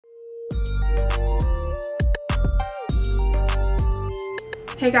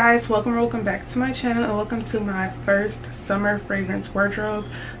Hey guys, welcome back to my channel and welcome to my first summer fragrance wardrobe.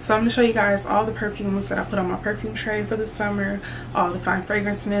 So I'm going to show you guys all the perfumes that I put on my perfume tray for the summer, all the fine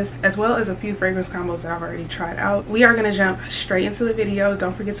fragrance mists, as well as a few fragrance combos that I've already tried out. We are going to jump straight into the video.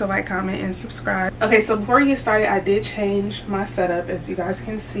 Don't forget to like, comment, and subscribe. Okay, so before we get started, I did change my setup, as you guys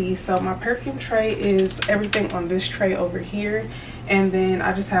can see. So my perfume tray is everything on this tray over here, and then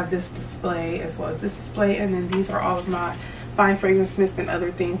I just have this display as well as this display, and then these are all of my fine fragrance mist and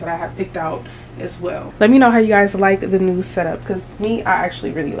other things that I have picked out as well. Let me know how you guys like the new setup, because me, I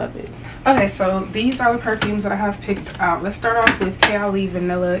actually really love it. Okay, so these are the perfumes that I have picked out. Let's start off with Kylie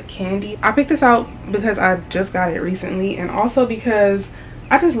Vanilla Candy. I picked this out because I just got it recently, and also because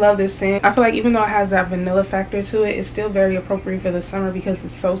I just love this scent. I feel like even though it has that vanilla factor to it, it's still very appropriate for the summer because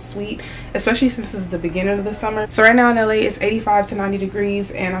it's so sweet, especially since it's the beginning of the summer. So right now in LA, it's 85 to 90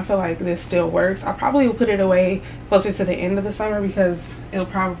 degrees, and I feel like this still works. I probably will put it away closer to the end of the summer because it'll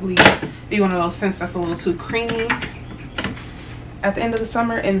probably be one of those scents that's a little too creamy at the end of the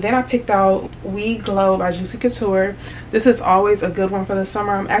summer. And then I picked out We Glow by Juicy Couture. This is always a good one for the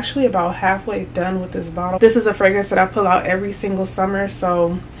summer. I'm actually about halfway done with this bottle. This is a fragrance that I pull out every single summer,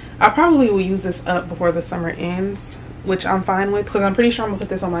 so I probably will use this up before the summer ends, which I'm fine with because I'm pretty sure I'm gonna put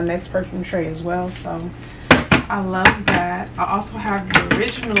this on my next perfume tray as well. So I love that. I also have the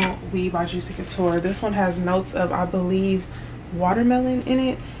original We by Juicy Couture. This one has notes of, I believe, watermelon in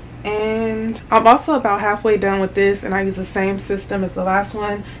it. And I'm also about halfway done with this, and I use the same system as the last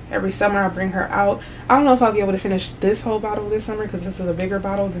one. Every summer I bring her out. I don't know if I'll be able to finish this whole bottle this summer because this is a bigger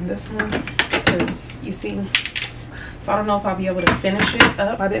bottle than this one, because you see, so I don't know if I'll be able to finish it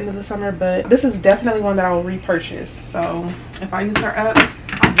up by the end of the summer, but this is definitely one that I will repurchase. So if I use her up,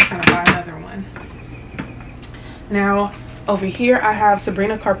 I'm just gonna buy another one. Now over here I have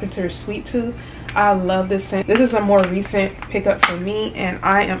Sabrina Carpenter's Sweet Tooth. I love this scent. This is a more recent pickup for me, and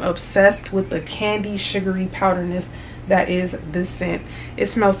I am obsessed with the candy sugary powderness that is this scent. It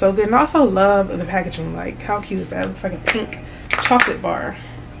smells so good, and I also love the packaging. Like, how cute is that? It looks like a pink chocolate bar.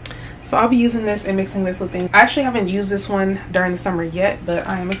 So I'll be using this and mixing this with things. I actually haven't used this one during the summer yet, but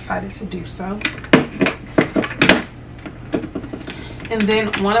I am excited to do so. And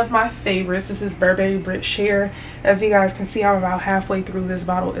then one of my favorites, this is Burberry Brit Sheer. As you guys can see, I'm about halfway through this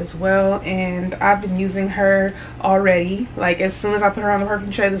bottle as well, and I've been using her already. Like, as soon as I put her on the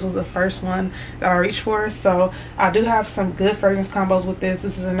perfume tray, this was the first one that I reached for. So I do have some good fragrance combos with this.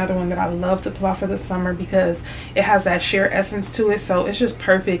 This is another one that I love to pull out for the summer because it has that sheer essence to it, so it's just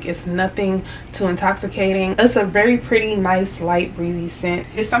perfect. It's nothing too intoxicating. It's a very pretty, nice, light, breezy scent.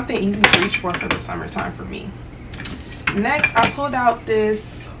 It's something easy to reach for the summertime for me. Next, I pulled out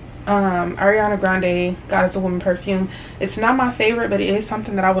this Ariana Grande God Is a Woman perfume. It's not my favorite, but it is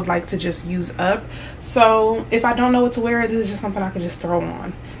something that I would like to just use up. So if I don't know what to wear, this is just something I could just throw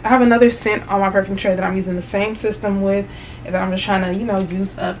on. I have another scent on my perfume tray that I'm using the same system with, and that I'm just trying to, you know,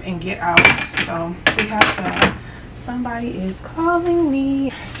 use up and get out. So we have somebody is calling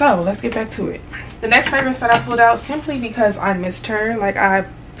me. So let's get back to it. The next fragrance that I pulled out, simply because I missed her, like, I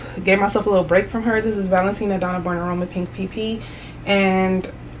gave myself a little break from her. This is Valentina Donna Born Aroma Pink PP, and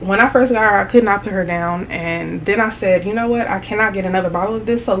when I first got her, I could not put her down, and then I said, you know what, I cannot get another bottle of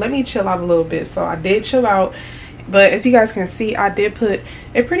this, so let me chill out a little bit. So I did chill out, but as you guys can see, I did put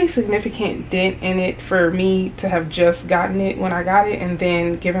a pretty significant dent in it for me to have just gotten it when I got it, and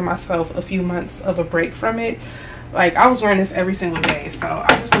then giving myself a few months of a break from it. Like, I was wearing this every single day, so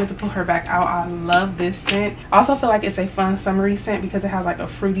I just wanted to pull her back out. I love this scent. I also feel like it's a fun summery scent because it has like a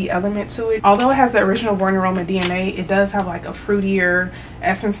fruity element to it. Although it has the original Born Aroma DNA, it does have like a fruitier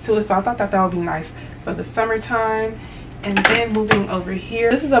essence to it, so I thought that would be nice for the summertime. And then moving over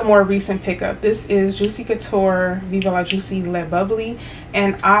here, this is a more recent pickup. This is Juicy Couture Viva La Juicy Le Bubbly,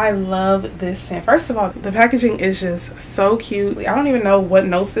 and I love this scent. First of all, the packaging is just so cute. I don't even know what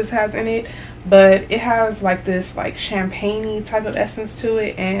notes this has in it, but it has like this like champagne-y type of essence to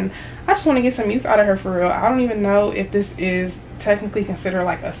it, and I just want to get some use out of her for real. I don't even know if this is technically considered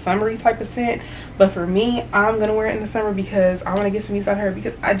like a summery type of scent, but for me, I'm gonna wear it in the summer because I want to get some use out of her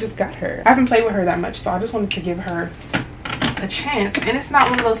because I just got her. I haven't played with her that much, so I just wanted to give her a chance, and it's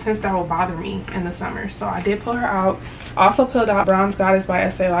not one of those scents that will bother me in the summer, so I did pull her out. I also pulled out Bronze Goddess by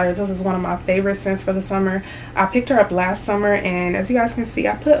Estee Lauder. This is one of my favorite scents for the summer. I picked her up last summer, and as you guys can see,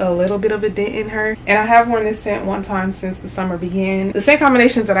 I put a little bit of a dent in her, and I have worn this scent one time since the summer began. The scent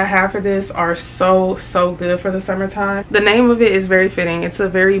combinations that I have for this are so good for the summertime. The name of it is very fitting. It's a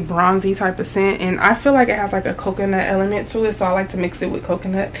very bronzy type of scent, and I feel like it has like a coconut element to it, so I like to mix it with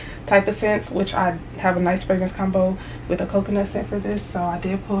coconut type of scents, which I have a nice fragrance combo with a coconut scent for this, so I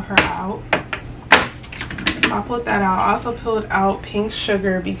did pull her out. I pulled that out. I also pulled out Pink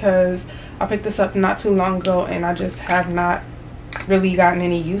Sugar because I picked this up not too long ago and I just have not really gotten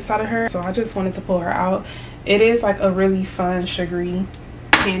any use out of her, so I just wanted to pull her out. It is like a really fun sugary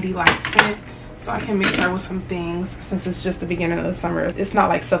candy like scent, so I can mix her with some things since it's just the beginning of the summer. It's not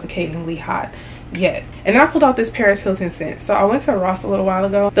like suffocatingly hot yet. And then I pulled out this Paris Hilton scent. So I went to Ross a little while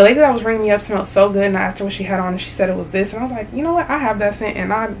ago. The lady that was ringing me up smelled so good, and I asked her what she had on and she said it was this, and I was like, you know what, I have that scent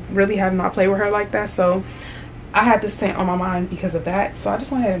and I really have not played with her like that, so I had this scent on my mind because of that. So I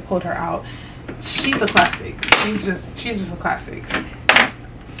just went ahead and pulled her out. She's a classic. She's just a classic.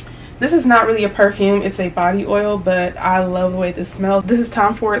 This is not really a perfume, it's a body oil, but I love the way this smells. This is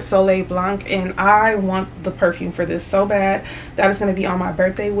Tom Ford Soleil Blanc, and I want the perfume for this so bad. That is going to be on my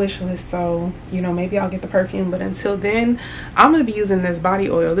birthday wish list, so you know, maybe I'll get the perfume, but until then I'm going to be using this body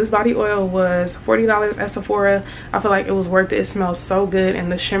oil. This body oil was $40 at Sephora. I feel like it was worth it. It smells so good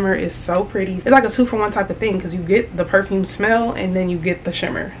and the shimmer is so pretty. It's like a 2-for-1 type of thing because you get the perfume smell and then you get the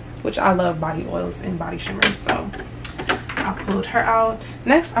shimmer, which I love body oils and body shimmers. So I pulled her out.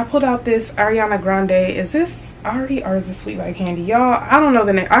 Next, I pulled out this Ariana Grande. Is this Ari or is this Sweet Like Candy? Y'all, I don't know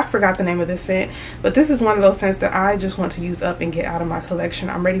the name. I forgot the name of this scent, but this is one of those scents that I just want to use up and get out of my collection.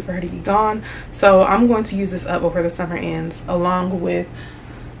 I'm ready for her to be gone, so I'm going to use this up before the summer ends, along with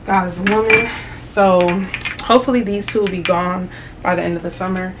God Is a Woman. So hopefully these two will be gone by the end of the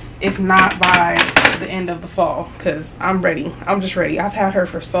summer, if not by the end of the fall, because I'm ready. I'm just ready. I've had her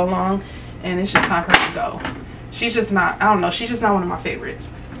for so long and it's just time for her to go. She's just not, I don't know, she's just not one of my favorites.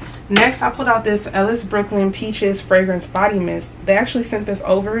 Next, I pulled out this Ellis Brooklyn Peaches Fragrance Body Mist. They actually sent this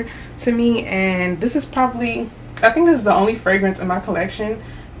over to me, and this is probably, I think this is the only fragrance in my collection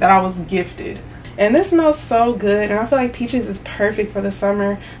that I was gifted. And this smells so good, and I feel like peaches is perfect for the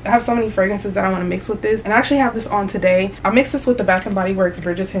summer. I have so many fragrances that I want to mix with this, and I actually have this on today. I mixed this with the Bath & Body Works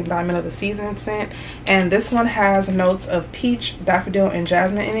Bridgerton Diamond of the Season scent, and this one has notes of peach, daffodil, and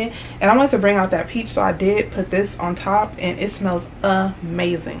jasmine in it, and I wanted to bring out that peach, so I did put this on top, and it smells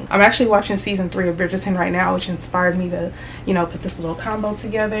amazing. I'm actually watching season 3 of Bridgerton right now, which inspired me to, you know, put this little combo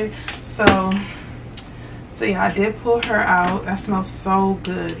together. So yeah, I did pull her out. That smells so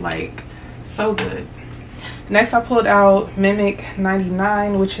good, like so good. Next, I pulled out Mimic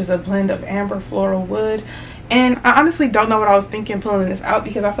 99, which is a blend of amber floral wood, and I honestly don't know what I was thinking pulling this out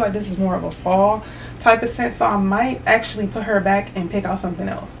because I feel like this is more of a fall type of scent, so I might actually put her back and pick out something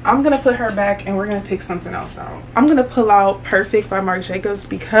else. I'm gonna put her back and we're gonna pick something else out. I'm gonna pull out Perfect by Marc Jacobs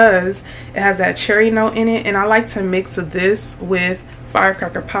because it has that cherry note in it, and I like to mix this with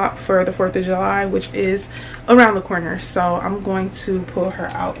Firecracker Pop for the 4th of July, which is around the corner. So I'm going to pull her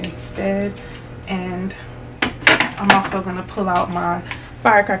out instead, and I'm also going to pull out my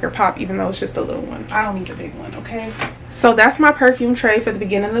Firecracker Pop, even though it's just a little one. I don't need a big one, okay? So that's my perfume tray for the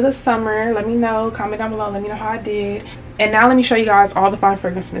beginning of the summer. Let me know, comment down below, let me know how I did. And now let me show you guys all the fine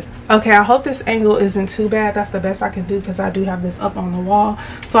fragrances. Okay, I hope this angle isn't too bad. That's the best I can do because I do have this up on the wall.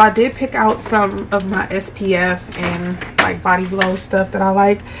 So I did pick out some of my SPF and like body glow stuff that I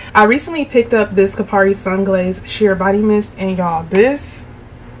like. I recently picked up this Kapari Sun Glaze Sheer Body Mist, and y'all, this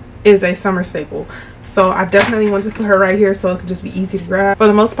is a summer staple. So I definitely want to put her right here so it could just be easy to grab. For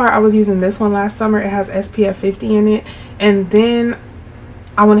the most part, I was using this one last summer. It has SPF 50 in it. And then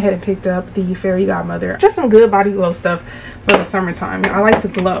I went ahead and picked up the Fairy Godmother. Just some good body glow stuff for the summertime. I like to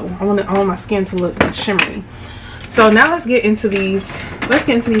glow. I want my skin to look shimmery. So now let's get into these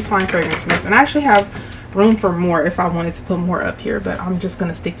fine fragrance mists. And I actually have room for more if I wanted to put more up here, but I'm just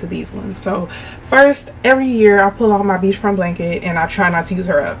gonna stick to these ones. So first, every year I pull out my beachfront blanket and I try not to use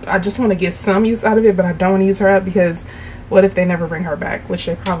her up. I just want to get some use out of it, but I don't want to use her up because what if they never bring her back, which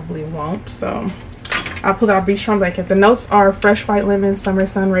they probably won't. So I pulled out beachfront blanket. The notes are fresh white lemon, summer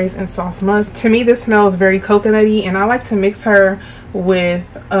sun rays, and soft musk. To me, this smells very coconutty, and I like to mix her with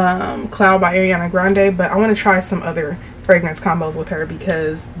Cloud by Ariana Grande, but I want to try some other fragrance combos with her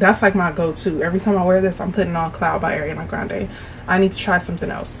because that's like my go-to. Every time I wear this, I'm putting on Cloud by Ariana Grande. I need to try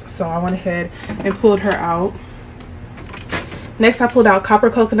something else, so I went ahead and pulled her out. Next, I pulled out Copper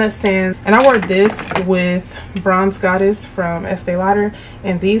Coconut Sands, and I wore this with Bronze Goddess from Estee Lauder,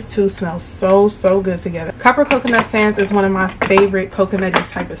 and these two smell so good together. Copper Coconut Sands is one of my favorite coconutty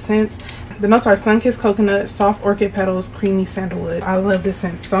type of scents. The notes are sun-kissed coconut, soft orchid petals, creamy sandalwood. I love this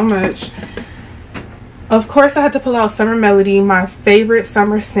scent so much. Of course, I had to pull out Summer Melody, my favorite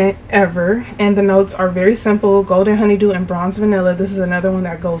summer scent ever. And the notes are very simple: golden honeydew and bronze vanilla. This is another one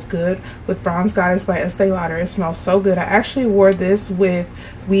that goes good with Bronze Goddess by Estee Lauder. It smells so good. I actually wore this with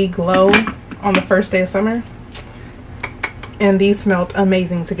We Glow on the first day of summer, and these smelled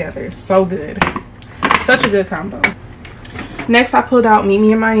amazing together. So good. Such a good combo. Next, I pulled out Meet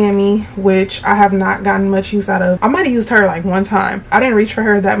Me in Miami, which I have not gotten much use out of. I might have used her like one time. I didn't reach for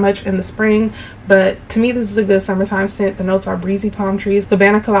her that much in the spring, but to me this is a good summertime scent. The notes are breezy palm trees,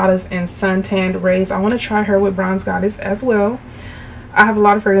 cabana coladas, and sun-tanned rays. I want to try her with Bronze Goddess as well. I have a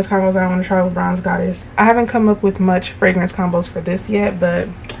lot of fragrance combos I want to try with Bronze Goddess. I haven't come up with much fragrance combos for this yet, but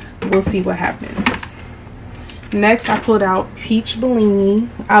we'll see what happens. Next, I pulled out Peach Bellini.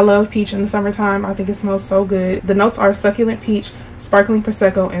 I love peach in the summertime. I think it smells so good. The notes are succulent peach, sparkling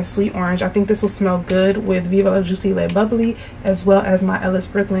prosecco, and sweet orange. I think this will smell good with Viva La Juicy Le Bubbly, as well as my Ellis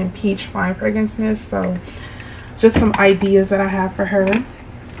Brooklyn Peach Fine Fragrance Mist. So just some ideas that I have for her.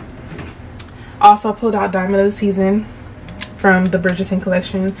 Also pulled out Diamond of the Season from the Bridgerton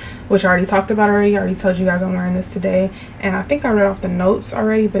collection, which I already talked about already. I already told you guys I'm wearing this today, and I think I read off the notes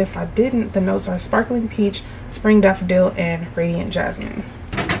already, but if I didn't, the notes are sparkling peach, spring daffodil, and radiant jasmine.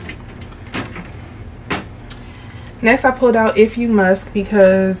 Next, I pulled out If You Musk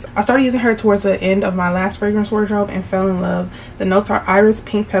because I started using her towards the end of my last fragrance wardrobe and fell in love. The notes are iris,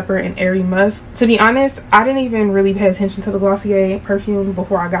 pink pepper, and airy musk. To be honest, I didn't even really pay attention to the Glossier perfume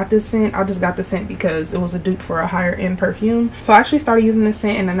before I got this scent. I just got the scent because it was a dupe for a higher end perfume. So I actually started using this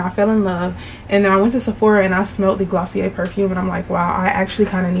scent and then I fell in love. And then I went to Sephora and I smelled the Glossier perfume and I'm like, wow, I actually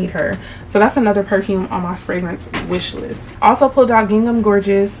kind of need her. So that's another perfume on my fragrance wish list. Also pulled out Gingham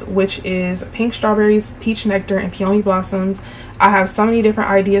Gorgeous, which is pink strawberries, peach nectar, and peony blossoms. I have so many different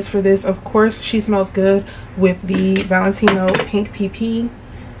ideas for this. Of course, she smells good with the Valentino Pink PP,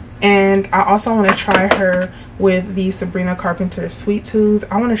 and I also want to try her with the Sabrina Carpenter Sweet Tooth.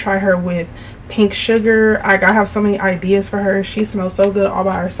 I want to try her with Pink Sugar. I have so many ideas for her. She smells so good all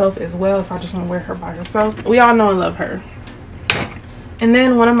by herself as well if I just want to wear her by herself. We all know and love her. And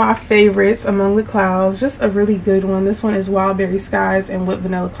then one of my favorites, Among the Clouds, just a really good one. This one is Wildberry Skies and Whipped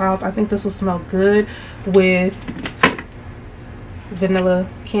Vanilla Clouds. I think this will smell good with Vanilla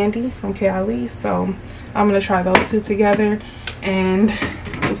Candy from Kayali. So I'm going to try those two together and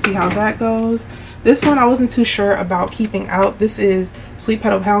we'll see how that goes. This one I wasn't too sure about keeping out. This is Sweet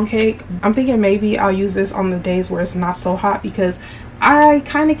Petal Pound Cake. I'm thinking maybe I'll use this on the days where it's not so hot because I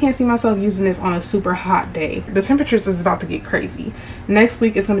kind of can't see myself using this on a super hot day. The temperatures is about to get crazy. Next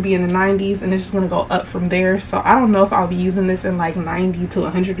week it's going to be in the 90s and it's just going to go up from there. So I don't know if I'll be using this in like 90 to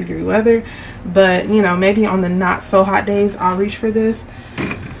 100 degree weather. But you know, maybe on the not so hot days I'll reach for this.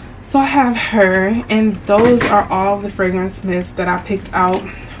 So I have her, and those are all the fragrance mists that I picked out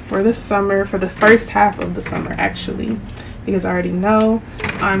for the summer, for the first half of the summer actually. Because I already know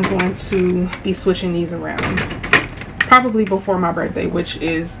I'm going to be switching these around. Probably before my birthday, which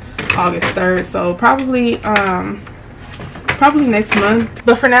is August 3rd, so probably next month.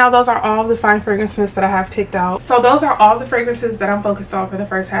 But for now, those are all the fine fragrances that I have picked out. So those are all the fragrances that I'm focused on for the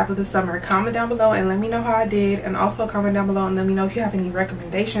first half of the summer. Comment down below and let me know how I did, and also comment down below and let me know if you have any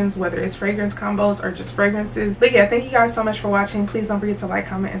recommendations, whether it's fragrance combos or just fragrances. But yeah, thank you guys so much for watching. Please don't forget to like,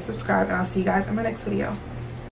 comment, and subscribe, and I'll see you guys in my next video.